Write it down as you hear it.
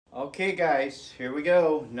Okay guys, here we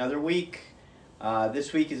go, another week.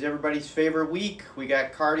 This week is everybody's favorite week. We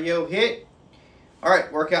got cardio HIIT.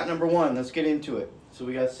 Alright, workout number one, let's get into it. So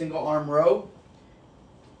we got single arm row.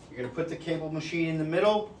 You're going to put the cable machine in the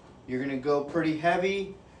middle. You're going to go pretty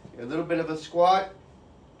heavy, a little bit of a squat,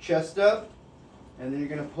 chest up, and then you're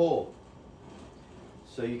going to pull.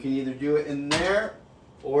 So you can either do it in there,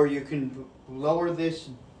 or you can lower this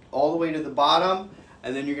all the way to the bottom,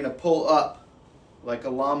 and then you're going to pull up like a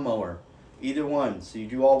lawnmower. Either one. So you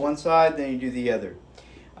do all one side, then you do the other.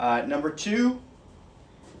 Number two,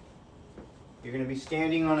 you're going to be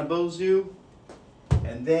standing on a bozu,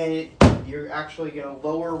 and then you're actually going to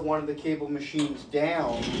lower one of the cable machines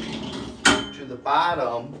down to the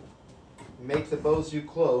bottom, make the bozu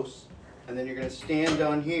close, and then you're going to stand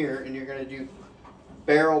on here and you're going to do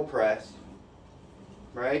barrel press,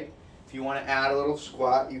 right? If you want to add a little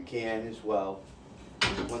squat, you can as well.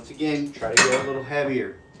 Once again, try to go a little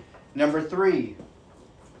heavier. Number three,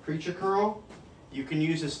 preacher curl. You can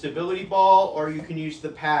use a stability ball or you can use the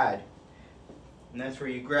pad. And that's where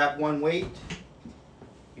you grab one weight,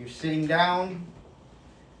 you're sitting down,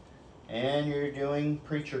 and you're doing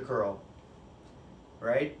preacher curl.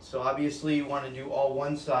 Right? So obviously you want to do all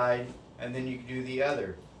one side and then you can do the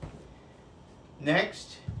other.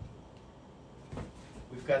 Next,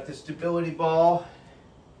 we've got the stability ball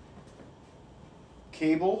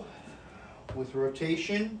cable with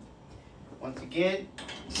rotation. Once again,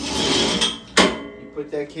 you put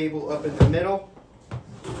that cable up in the middle,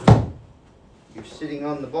 you're sitting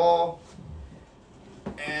on the ball,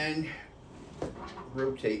 and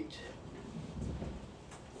rotate.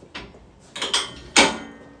 Make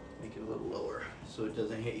it a little lower so it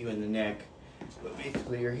doesn't hit you in the neck. But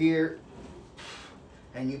basically you're here,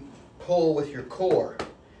 and you pull with your core.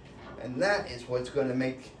 And that is what's going to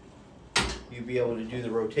make you be able to do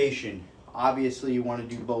the rotation. Obviously you want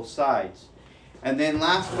to do both sides. And then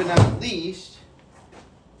last but not least,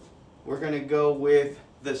 we're going to go with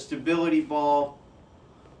the stability ball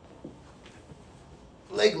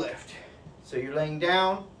leg lift. So you're laying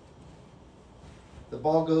down, the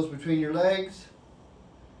ball goes between your legs,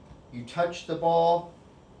 you touch the ball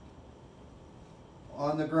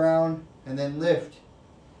on the ground and then lift.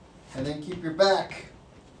 And then keep your back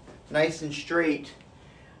nice and straight.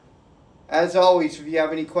 As always, if you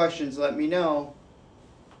have any questions, let me know.